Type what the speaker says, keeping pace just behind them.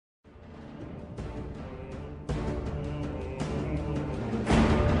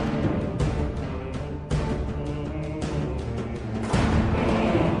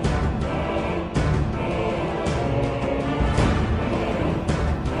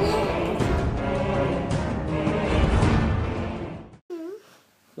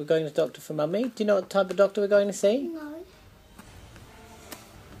going to the doctor for Mummy. Do you know what type of doctor we're going to see? No.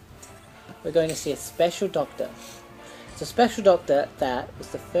 We're going to see a special doctor. It's a special doctor that was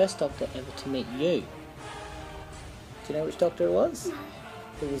the first doctor ever to meet you. Do you know which doctor it was? No.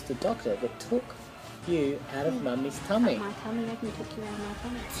 It was the doctor that took you out of Mummy's tummy. My tummy, let me take you out of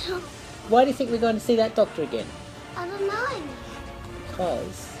my tummy. Why do you think we're going to see that doctor again? I don't know.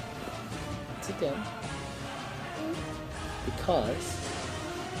 Because... Sit down. Because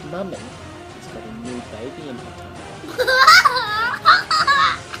Mummy has got a new baby in her tummy.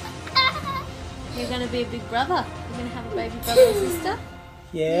 You're going to be a big brother. You're going to have a baby brother and sister.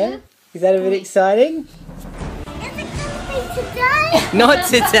 Yeah? Is that a bit exciting? Is it going to be today? Not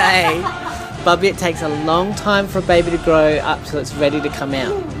today! Bubby, it takes a long time for a baby to grow up till it's ready to come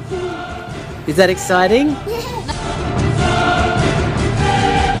out. Is that exciting? Yeah.